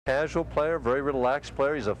Casual player, very relaxed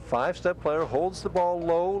player. He's a 5-step player, holds the ball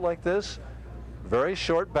low like this. Very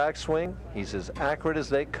short backswing. He's as accurate as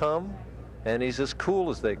they come, and he's as cool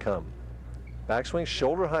as they come. Backswing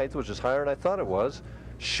shoulder height, which is higher than I thought it was.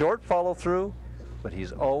 Short follow through, but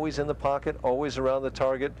he's always in the pocket, always around the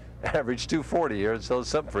target. Average 240 here, and so it's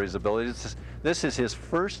something for his ability. This is his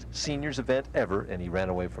first seniors event ever, and he ran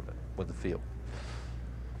away from it with the field.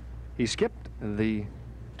 He skipped the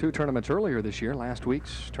 2 tournaments earlier this year, last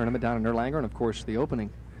week's tournament down in Erlanger, and of course the opening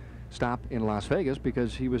stop in Las Vegas,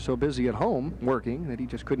 because he was so busy at home working that he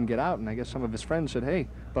just couldn't get out. And I guess some of his friends said, hey,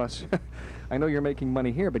 Bus, I know you're making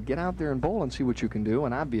money here, but get out there and bowl and see what you can do.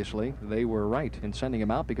 And obviously they were right in sending him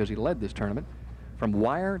out, because he led this tournament from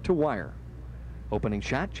wire to wire. Opening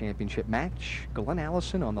shot, championship match, Glenn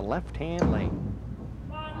Allison on the left-hand lane.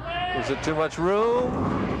 Is it too much room?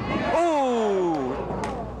 Ooh!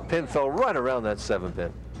 Pin fell right around that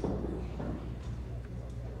 7-pin.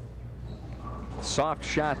 Soft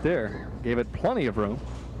shot there, gave it plenty of room.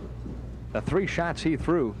 The 3 shots he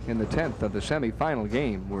threw in the 10th of the semifinal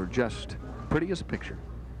game were just pretty as a picture.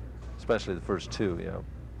 Especially the first 2, you know.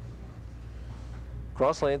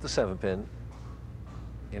 Cross lane at the 7-pin.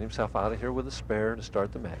 Get himself out of here with a spare to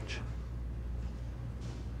start the match.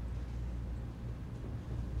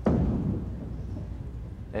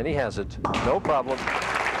 And he has it, no problem.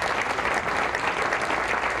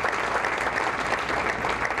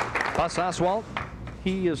 Bus-Oswalt,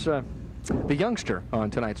 he is the youngster on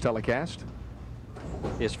tonight's telecast,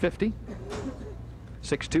 is 50,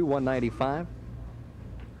 6'2", 195.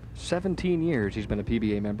 17 years he's been a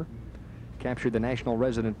PBA member. Captured the National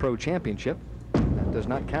Resident Pro Championship. That does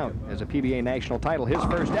not count as a PBA national title. His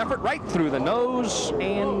first effort right through the nose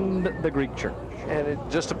and the Greek church. And it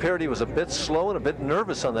just appeared he was a bit slow and a bit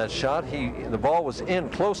nervous on that shot. The ball was in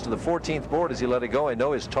close to the 14th board as he let it go. I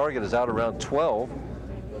know his target is out around 12.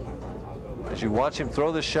 As you watch him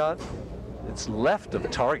throw this shot, it's left of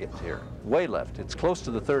target here, way left. It's close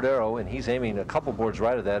to the 3rd arrow, and he's aiming a couple boards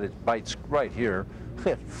right of that. It bites right here.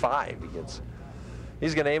 5 he gets.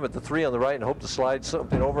 He's going to aim at the 3 on the right and hope to slide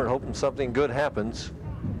something over and hoping something good happens.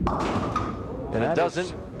 And it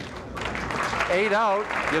doesn't. 8 out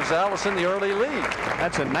gives Allison the early lead.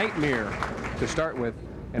 That's a nightmare to start with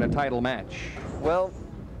in a title match. Well,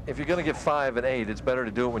 if you're going to get 5 and 8, it's better to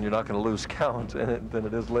do it when you're not going to lose count than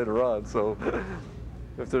it is later on. So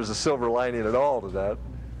if there's a silver lining at all to that,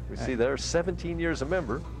 we see there 17 years a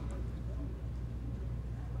member.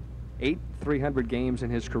 8 300 games in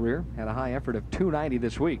his career, had a high effort of 290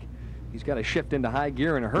 this week. He's got to shift into high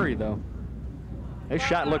gear in a hurry, though. His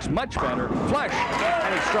shot looks much better. Flush,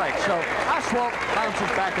 and he strikes. So Oswalt bounces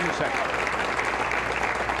back in the second.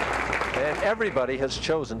 And everybody has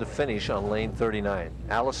chosen to finish on lane 39.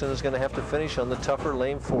 Allison is going to have to finish on the tougher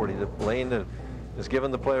lane 40, the lane that has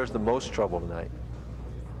given the players the most trouble tonight.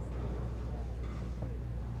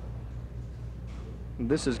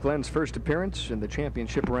 This is Glenn's first appearance in the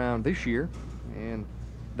championship round this year, and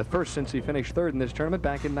the first since he finished 3rd in this tournament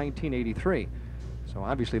back in 1983. So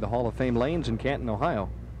obviously the Hall of Fame lanes in Canton-Ohio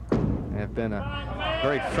have been a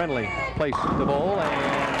very friendly place to bowl, and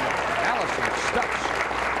Allison stuffs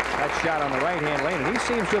that shot on the right-hand lane, and he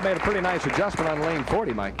seems to have made a pretty nice adjustment on lane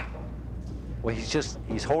 40, Mike. Well,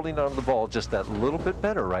 he's holding on to the ball just that little bit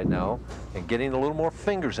better right now and getting a little more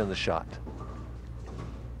fingers in the shot.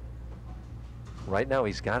 Right now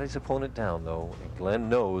he's got his opponent down, though, and Glenn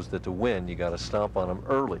knows that to win you got to stomp on him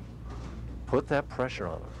early. Put that pressure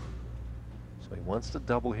on him. So he wants to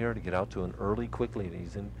double here to get out to an early quick lead.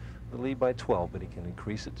 He's in the lead by 12, but he can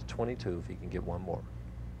increase it to 22 if he can get one more.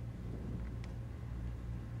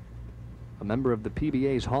 A member of the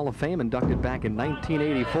PBA's Hall of Fame, inducted back in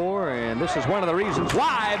 1984, and this is one of the reasons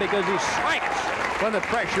why, because he strikes when the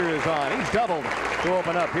pressure is on. He's doubled to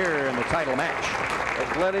open up here in the title match. And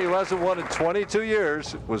Glenn, who hasn't won in 22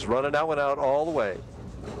 years, was running that one out all the way.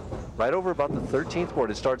 Right over about the 13th board.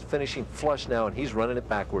 It starts finishing flush now, and he's running it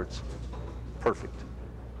backwards. Perfect.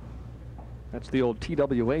 That's the old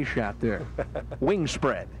TWA shot there. Wing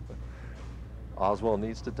spread. Oswalt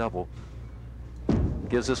needs to double.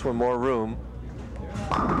 Gives this one more room.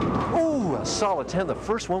 Ooh, a solid 10. The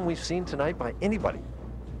first one we've seen tonight by anybody.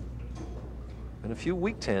 And a few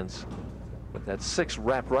weak 10s. But that 6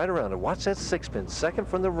 wrapped right around it. Watch that 6-pin. Second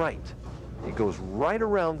from the right. It goes right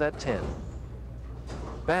around that 10.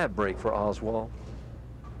 Bad break for Oswalt.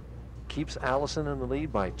 Keeps Allison in the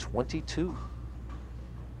lead by 22.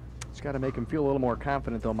 It's got to make him feel a little more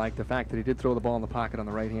confident, though, Mike, the fact that he did throw the ball in the pocket on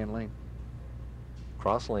the right-hand lane.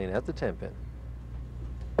 Cross lane at the 10-pin.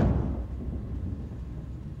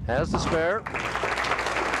 Has the spare.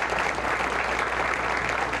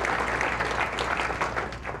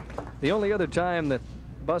 The only other time that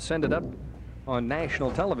Bus ended up on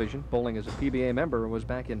national television, bowling as a PBA member, was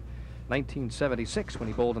back in 1976 when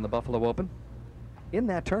he bowled in the Buffalo Open. In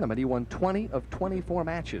that tournament, he won 20 of 24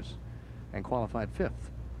 matches and qualified 5th.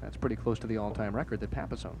 That's pretty close to the all-time record that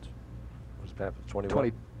Pappas owns. What was Pappas?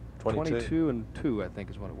 21? 22 and 2, I think,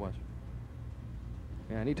 is what it was.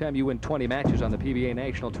 Yeah, anytime you win 20 matches on the PBA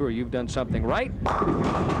National Tour, you've done something right.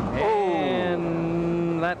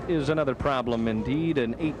 And that is another problem indeed,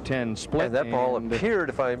 an 8-10 split. And that ball appeared,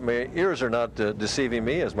 if my ears are not deceiving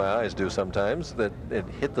me, as my eyes do sometimes, that it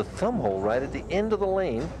hit the thumb hole right at the end of the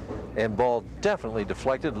lane, and ball definitely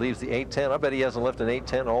deflected, leaves the 8-10. I bet he hasn't left an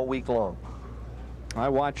 8-10 all week long. I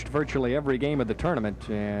watched virtually every game of the tournament,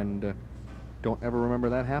 and don't ever remember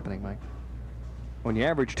that happening, Mike. When you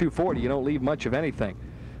average 240, you don't leave much of anything.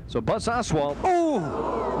 So Bus-Oswalt,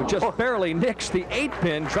 who just barely nicks the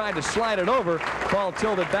 8-pin, tried to slide it over. Ball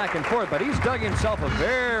tilted back and forth, but he's dug himself a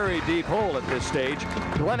very deep hole at this stage.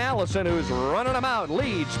 Glenn Allison, who's running him out,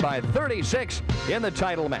 leads by 36 in the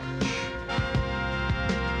title match.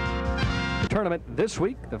 The tournament this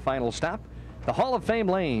week, the final stop, the Hall of Fame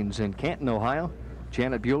lanes in Canton, Ohio.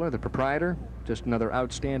 Janet Bueller, the proprietor, just another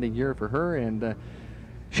outstanding year for her, and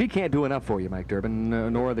she can't do enough for you, Mike Durbin,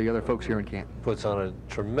 nor the other folks here in Canton. Puts on a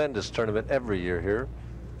tremendous tournament every year here.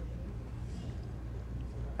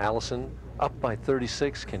 Allison, up by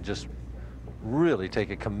 36, can just really take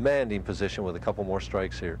a commanding position with a couple more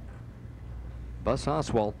strikes here.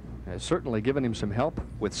 Bus-Oswalt has certainly given him some help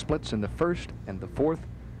with splits in the 1st and the 4th.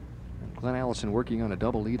 And Glenn Allison working on a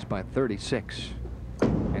double, leads by 36.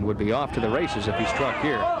 And would be off to the races if he struck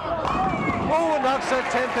here. Oh, knocks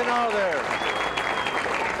that 10-pin out of there.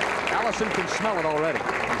 Allison can smell it already.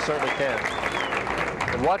 He certainly can.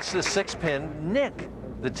 And watch the 6-pin nick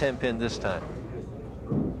the 10-pin this time.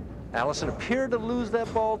 Allison appeared to lose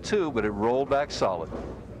that ball too, but it rolled back solid.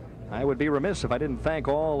 I would be remiss if I didn't thank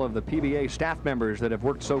all of the PBA staff members that have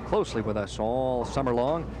worked so closely with us all summer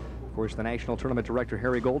long. Of course, the National Tournament Director,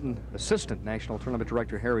 Harry Golden, Assistant National Tournament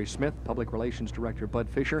Director, Harry Smith, Public Relations Director, Bud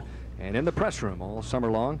Fisher, and in the press room all summer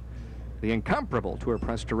long, the incomparable Tour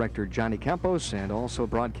Press Director, Johnny Campos, and also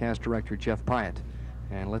Broadcast Director, Jeff Pyatt.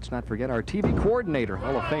 And let's not forget our TV Coordinator,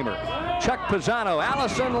 Hall of Famer, Chuck Pisano.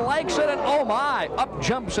 Allison likes it, and oh my, up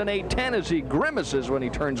jumps an 8-10 as he grimaces when he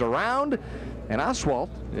turns around, and Oswalt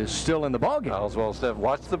is still in the ballgame. Oswalt,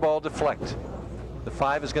 watch the ball deflect. The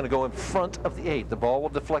 5 is going to go in front of the 8. The ball will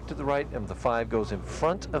deflect to the right, and the 5 goes in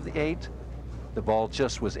front of the 8. The ball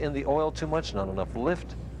just was in the oil too much, not enough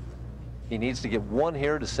lift. He needs to get 1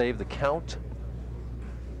 here to save the count.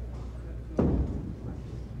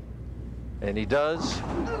 And he does.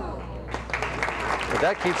 But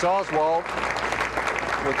that keeps Oswalt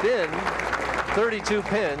within 32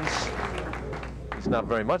 pins. He's not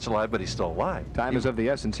very much alive, but he's still alive. Time is of the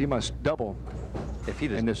essence. He must double.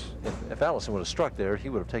 If Allison would have struck there, he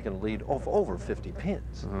would have taken a lead of over 50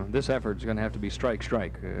 pins. This effort is going to have to be strike,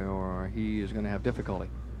 or he is going to have difficulty.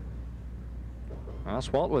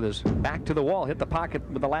 Oswalt with his back to the wall, hit the pocket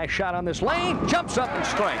with the last shot on this lane, jumps up and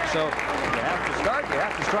strikes. So you have to start, you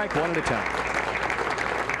have to strike 1 at a time.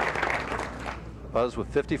 Buzz with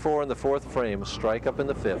 54 in the 4th frame, strike up in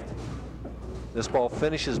the 5th. This ball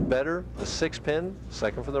finishes better. The 6-pin,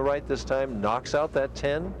 second from the right this time, knocks out that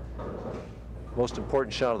 10. Most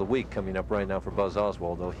important shot of the week coming up right now for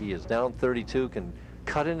Bus-Oswalt, though. He is down 32, can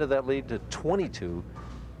cut into that lead to 22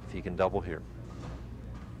 if he can double here.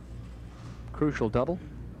 Crucial double,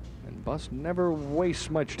 and Bus never wastes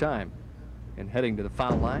much time in heading to the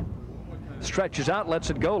foul line. Stretches out, lets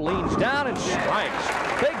it go, leans down and strikes.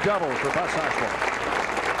 Big double for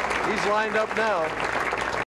Bus-Oswalt. He's lined up now.